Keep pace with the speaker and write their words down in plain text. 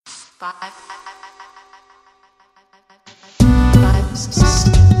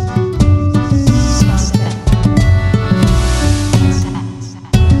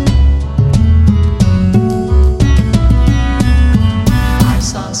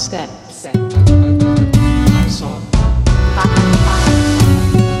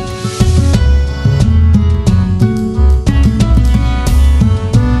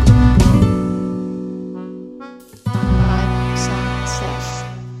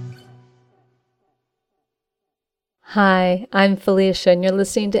Hi, I'm Felicia, and you're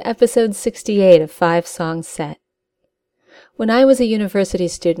listening to episode 68 of 5 Song Set. When I was a university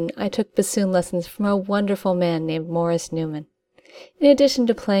student, I took bassoon lessons from a wonderful man named Morris Newman. In addition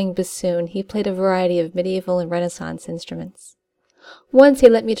to playing bassoon, he played a variety of medieval and Renaissance instruments. Once he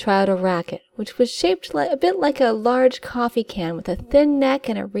let me try out a racket, which was shaped a bit like a large coffee can with a thin neck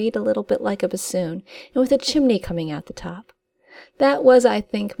and a reed a little bit like a bassoon, and with a chimney coming out the top. That was, I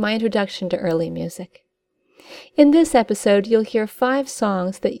think, my introduction to early music. In this episode, you'll hear 5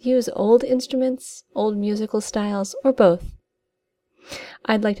 songs that use old instruments, old musical styles, or both.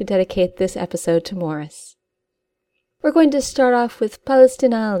 I'd like to dedicate this episode to Morris. We're going to start off with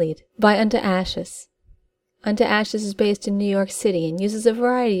Palestinallied by Unto Ashes. Unto Ashes is based in New York City and uses a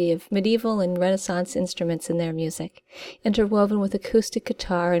variety of medieval and Renaissance instruments in their music, interwoven with acoustic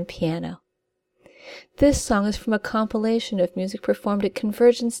guitar and piano. This song is from a compilation of music performed at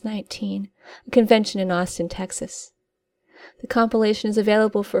Convergence 19, a convention in Austin, Texas. The compilation is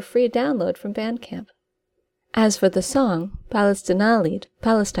available for free download from Bandcamp. As for the song, Palestinallied,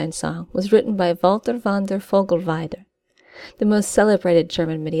 Palestine Song, was written by Walter van der Vogelweide, the most celebrated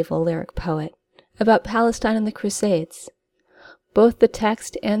German medieval lyric poet, about Palestine and the Crusades. Both the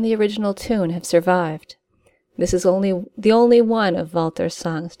text and the original tune have survived. This is the only one of Walter's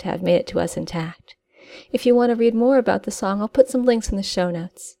songs to have made it to us intact. If you want to read more about the song, I'll put some links in the show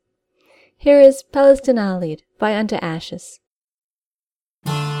notes. Here is Palestinallied by Unto Ashes.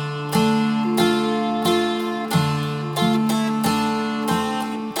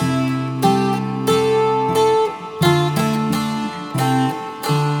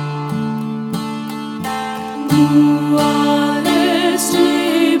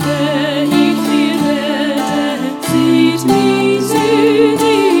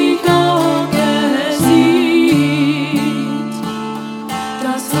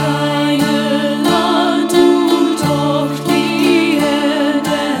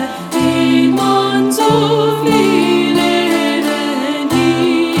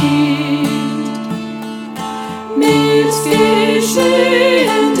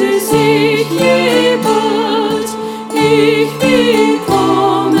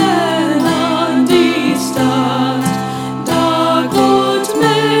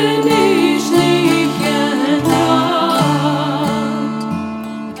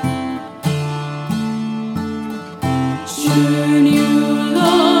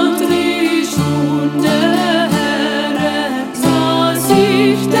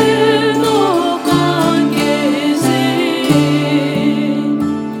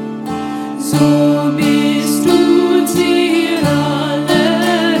 So bist du Ziel.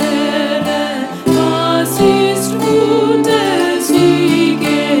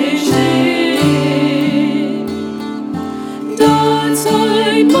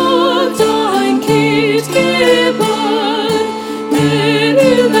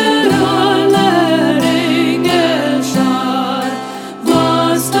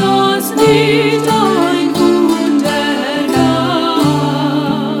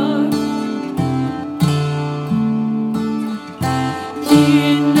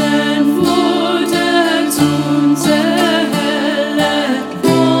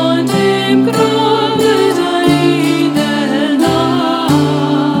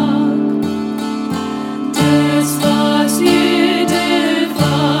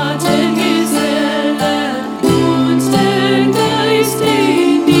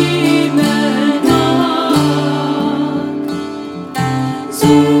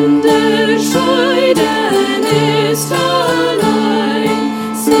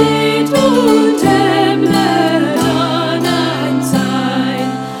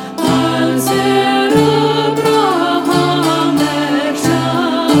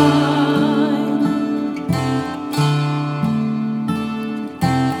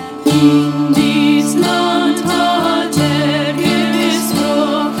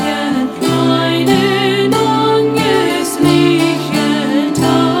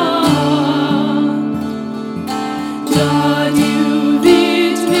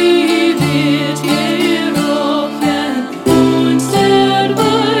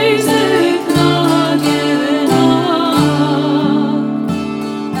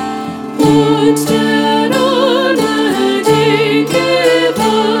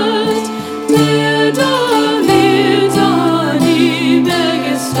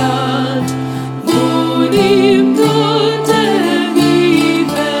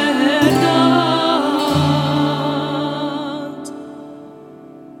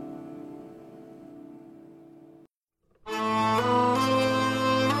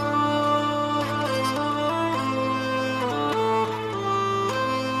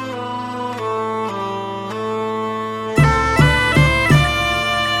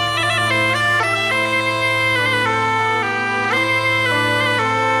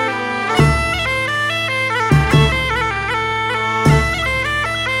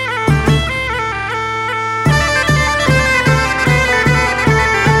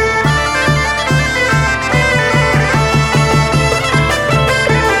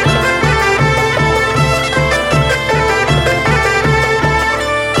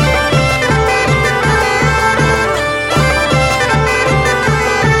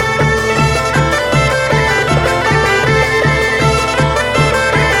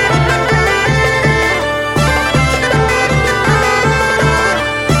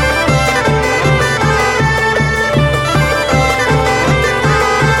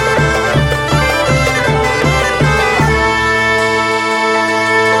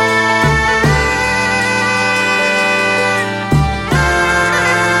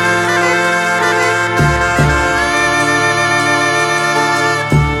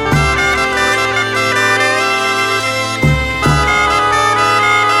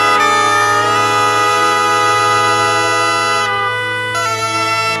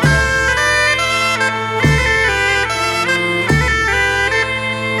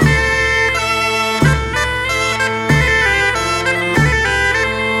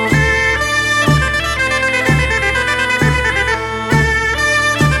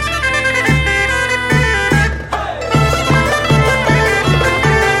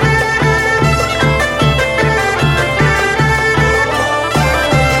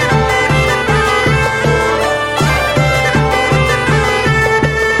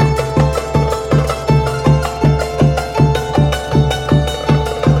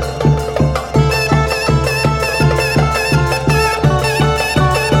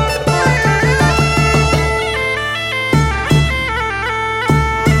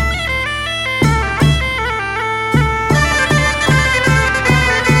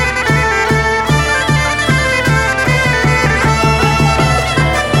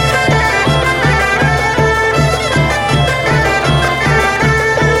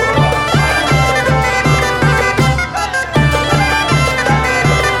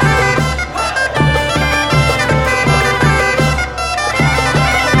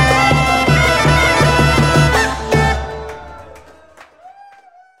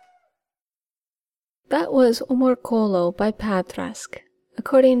 That was Omorkolo by Patrask.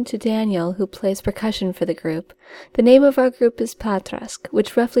 According to Daniel, who plays percussion for the group, the name of our group is Patrask,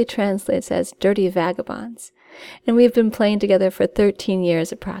 which roughly translates as Dirty Vagabonds, and we've been playing together for 13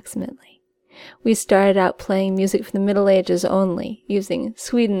 years approximately. We started out playing music from the Middle Ages only, using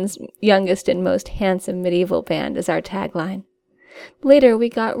Sweden's youngest and most handsome medieval band as our tagline. Later, we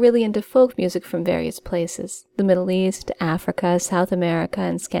got really into folk music from various places, the Middle East, Africa, South America,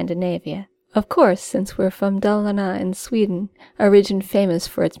 and Scandinavia. Of course, since we're from Dalarna in Sweden, a region famous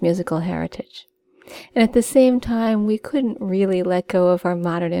for its musical heritage. And at the same time, we couldn't really let go of our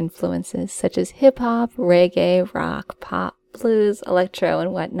modern influences, such as hip-hop, reggae, rock, pop, blues, electro,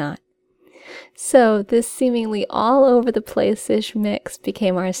 and whatnot. So this seemingly all-over-the-place-ish mix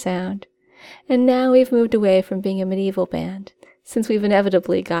became our sound. And now we've moved away from being a medieval band, since we've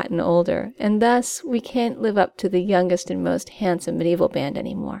inevitably gotten older, and thus we can't live up to the youngest and most handsome medieval band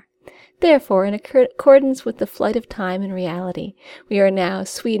anymore. Therefore, in accordance with the flight of time and reality, we are now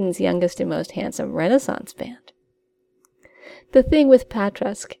Sweden's youngest and most handsome Renaissance band. The thing with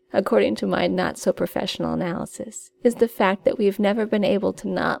Patrask, according to my not-so-professional analysis, is the fact that we've never been able to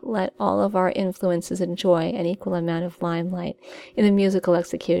not let all of our influences enjoy an equal amount of limelight in the musical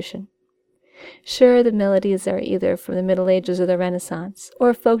execution. Sure, the melodies are either from the Middle Ages or the Renaissance,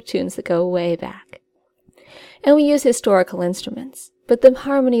 or folk tunes that go way back. And we use historical instruments, but the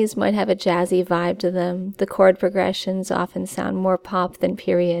harmonies might have a jazzy vibe to them, the chord progressions often sound more pop than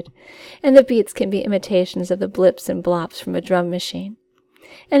period, and the beats can be imitations of the blips and blops from a drum machine.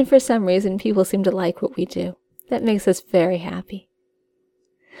 And for some reason, people seem to like what we do. That makes us very happy.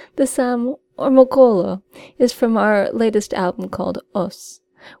 The song Omorkolo is from our latest album called Os,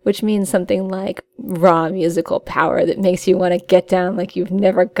 which means something like raw musical power that makes you want to get down like you've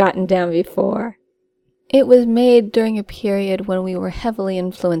never gotten down before. It was made during a period when we were heavily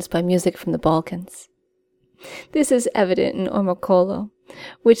influenced by music from the Balkans. This is evident in Ormokolo,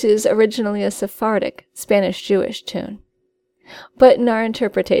 which is originally a Sephardic, Spanish-Jewish tune. But in our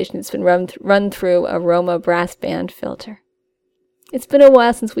interpretation, it's been run through a Roma brass band filter. It's been a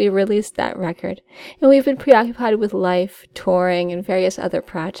while since we released that record, and we've been preoccupied with life, touring, and various other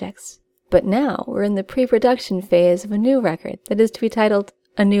projects. But now we're in the pre-production phase of a new record that is to be titled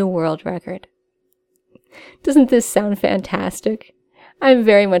A New World Record. Doesn't this sound fantastic? I'm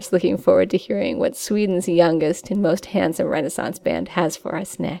very much looking forward to hearing what Sweden's youngest and most handsome Renaissance band has for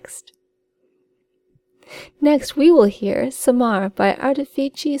us next. Next, we will hear Samar by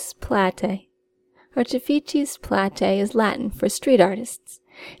Artificis Platae. Artificis Platae is Latin for street artists,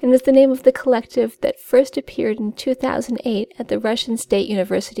 and is the name of the collective that first appeared in 2008 at the Russian State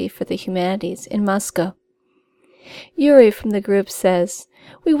University for the Humanities in Moscow. Yuri from the group says,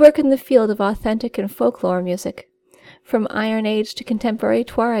 "We work in the field of authentic and folklore music. From Iron Age to contemporary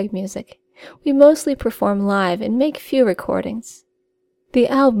Tuareg music. We mostly perform live and make few recordings." The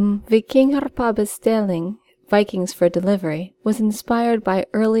album Vikingar på beställning, Vikings for Delivery, was inspired by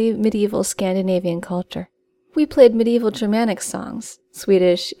early medieval Scandinavian culture. We played medieval Germanic songs,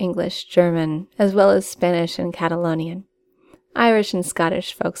 Swedish, English, German, as well as Spanish and Catalonian. Irish and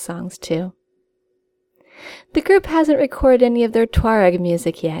Scottish folk songs, too. The group hasn't recorded any of their Tuareg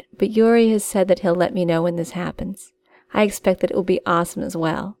music yet, but Yuri has said that he'll let me know when this happens. I expect that it will be awesome as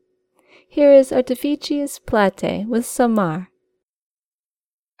well. Here is Artificis Platae with Samar.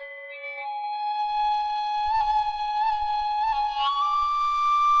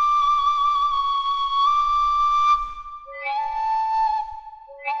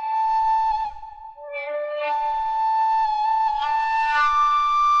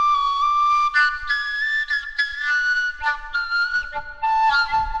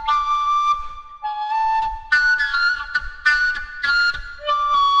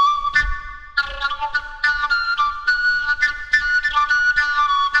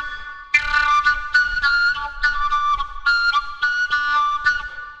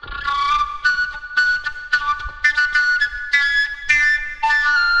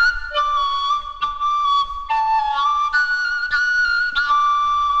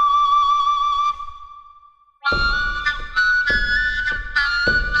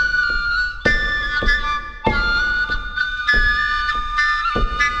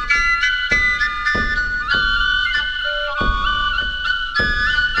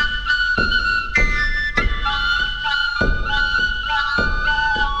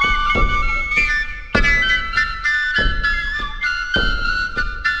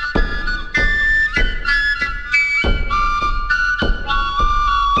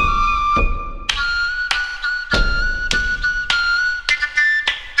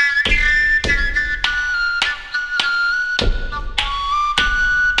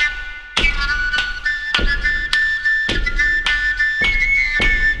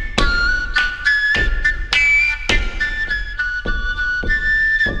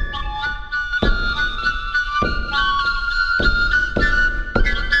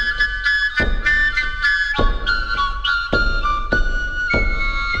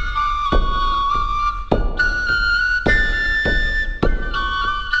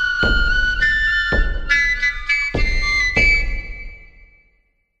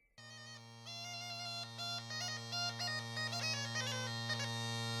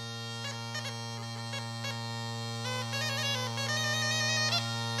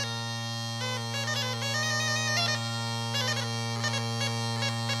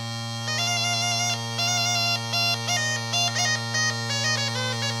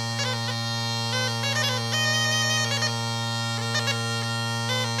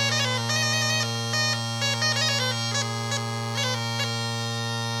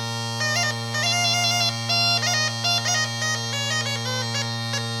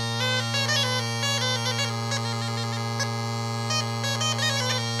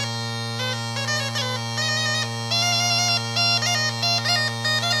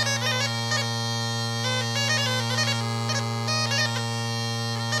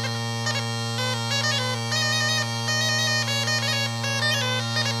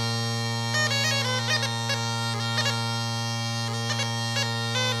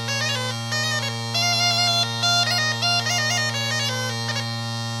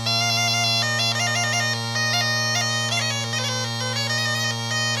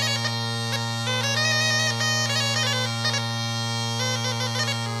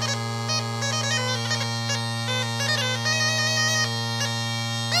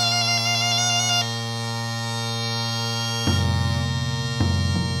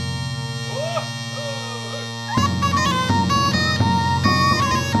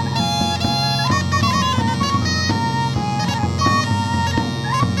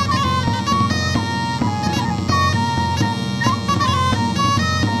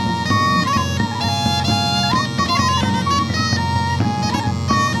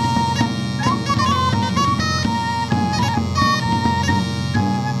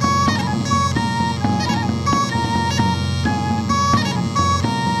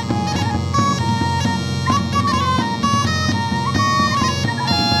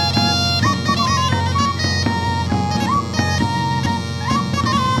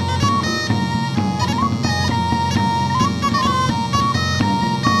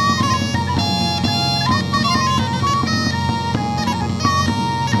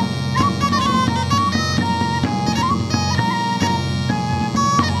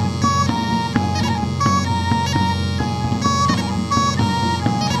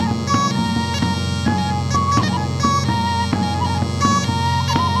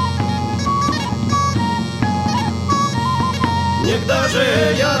 Никогда же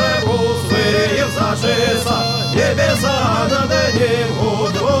я рыбу свыев зашиса, небеса над ним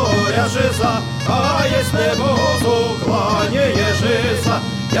удворяшися, а есть небо кланяешися,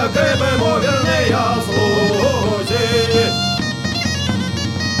 який би мовірний я злодій.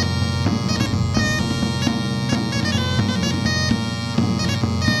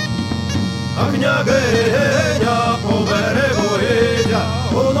 А княгиня по берегу йдя,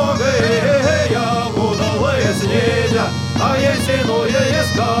 у ноги я удали снідя, а їй сінує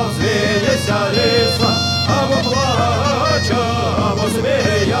іска, звіється ліса, або плача, або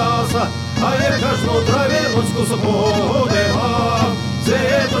сміяса, а я кожну травіночку збудила,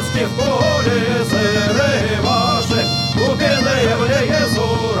 цвіточки в полі сири ваші, купіни в лісу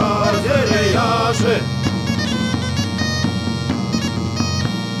розділі яші.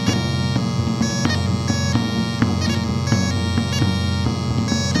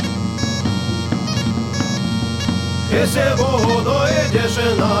 Если буду идешь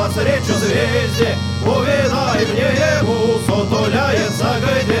на встречу звезде, увидай мне ему, сутуляется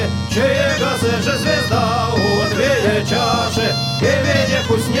где, чьи газы же звезда у две чаши, и виде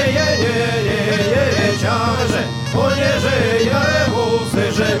вкуснее не чаши. Он же я ему, ты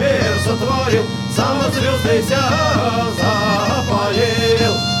же мир сотворил, сам звезды ся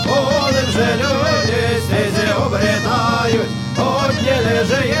запалил. Он им же люди стези обретают, отняли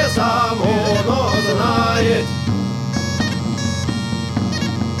же и сам он знает.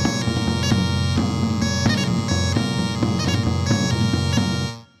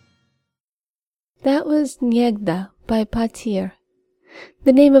 That was Niegda by Patir.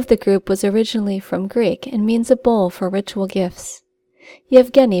 The name of the group was originally from Greek and means a bowl for ritual gifts.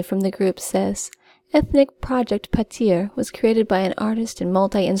 Yevgeny from the group says, Ethnic Project Patir was created by an artist and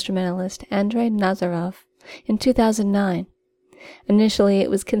multi-instrumentalist Andrei Nazarov in 2009. Initially,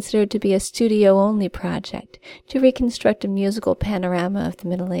 it was considered to be a studio-only project to reconstruct a musical panorama of the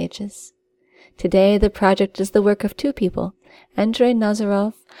Middle Ages. Today, the project is the work of two people, Andrei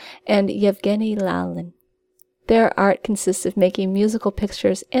Nazarov and Yevgeny Lalin. Their art consists of making musical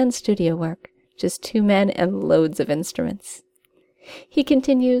pictures and studio work, just two men and loads of instruments. He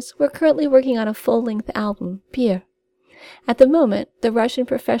continues, we're currently working on a full-length album, Pir. At the moment, the Russian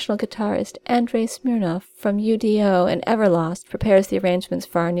professional guitarist Andrei Smirnov from UDO and Everlost prepares the arrangements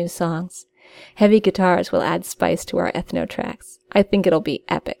for our new songs. Heavy guitars will add spice to our ethno tracks. I think it'll be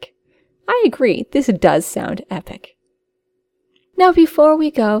epic. I agree, this does sound epic. Now before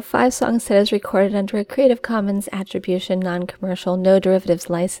we go, 5 Song Set is recorded under a Creative Commons Attribution Non-Commercial No Derivatives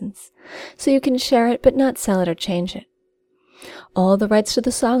license, so you can share it but not sell it or change it. All the rights to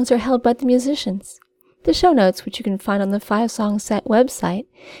the songs are held by the musicians. The show notes, which you can find on the 5 Song Set website,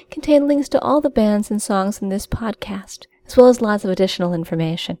 contain links to all the bands and songs in this podcast, as well as lots of additional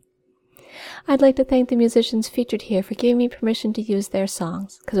information. I'd like to thank the musicians featured here for giving me permission to use their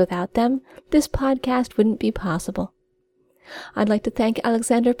songs, because without them, this podcast wouldn't be possible. I'd like to thank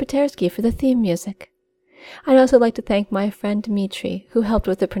Alexander Petersky for the theme music. I'd also like to thank my friend Dmitry, who helped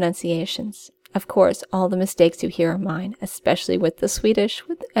with the pronunciations. Of course, all the mistakes you hear are mine, especially with the Swedish,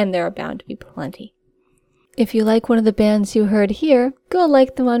 and there are bound to be plenty. If you like one of the bands you heard here, go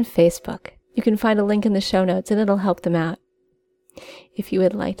like them on Facebook. You can find a link in the show notes and it'll help them out. If you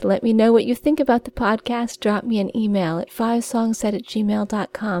would like to let me know what you think about the podcast, drop me an email at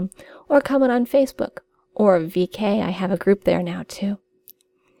 5songset@gmail.com or comment on Facebook. Or VK, I have a group there now too.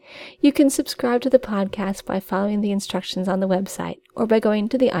 You can subscribe to the podcast by following the instructions on the website or by going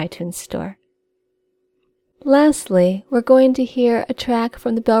to the iTunes store. Lastly, we're going to hear a track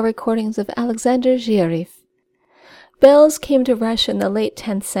from the bell recordings of Alexander Zhiriev. Bells came to Russia in the late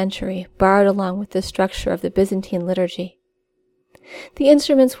 10th century, borrowed along with the structure of the Byzantine liturgy. The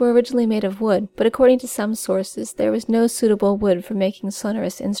instruments were originally made of wood, but according to some sources, there was no suitable wood for making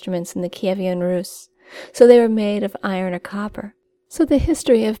sonorous instruments in the Kievan Rus, so they were made of iron or copper. So the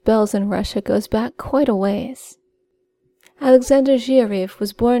history of bells in Russia goes back quite a ways. Alexander Zhiriev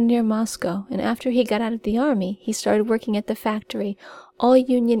was born near Moscow, and after he got out of the army, he started working at the factory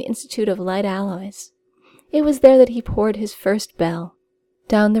All-Union Institute of Light Alloys. It was there that he poured his first bell.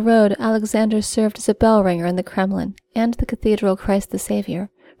 Down the road, Alexander served as a bell ringer in the Kremlin and the Cathedral Christ the Savior,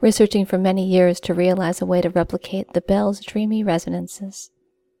 researching for many years to realize a way to replicate the bell's dreamy resonances.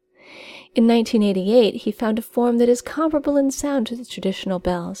 In 1988, he found a form that is comparable in sound to the traditional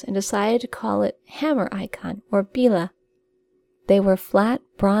bells and decided to call it hammer icon, or bila. They were flat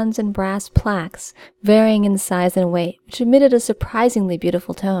bronze and brass plaques, varying in size and weight, which emitted a surprisingly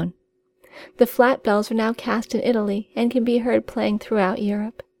beautiful tone. The flat bells are now cast in Italy and can be heard playing throughout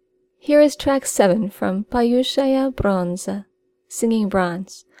Europe. Here is track 7 from Payushaya Bronza, Singing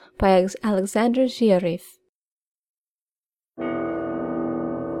Bronze, by Alexander Zhiriev.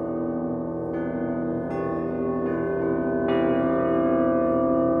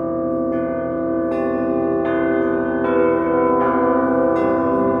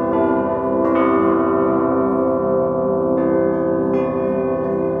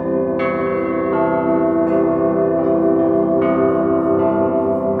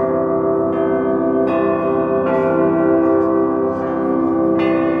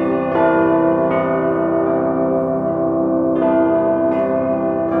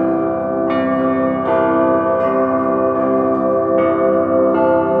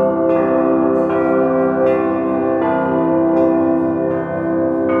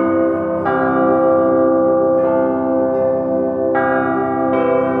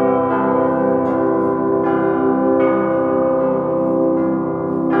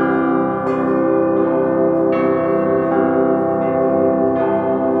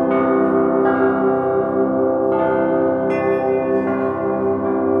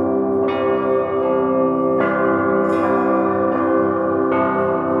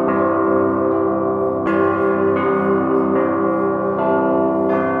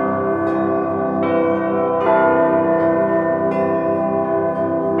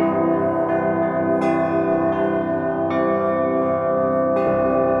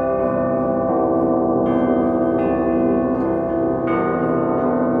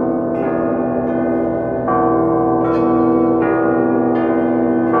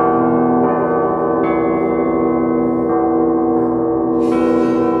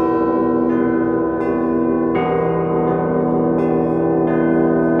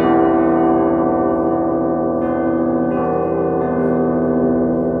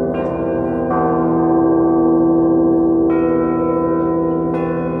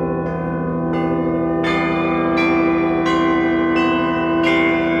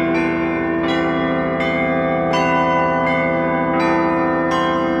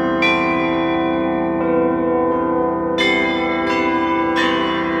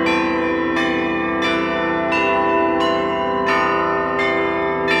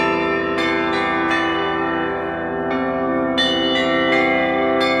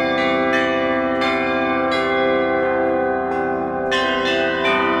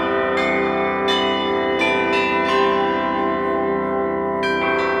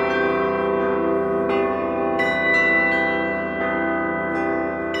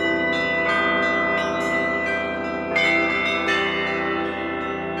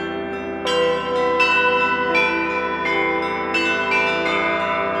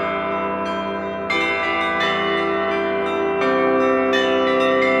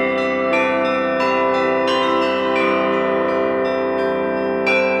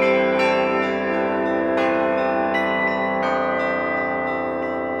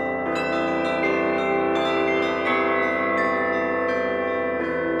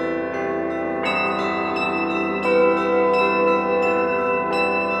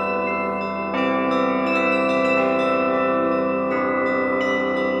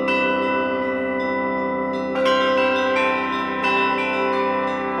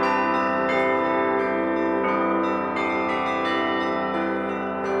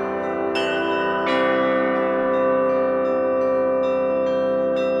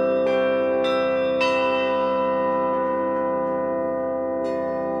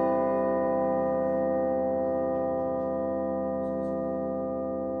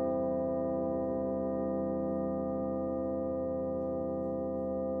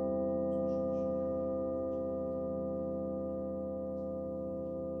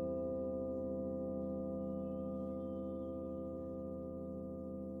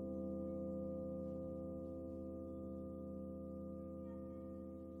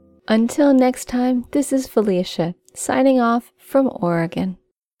 Until next time, this is Felicia, signing off from Oregon.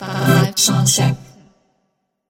 5 Song Set.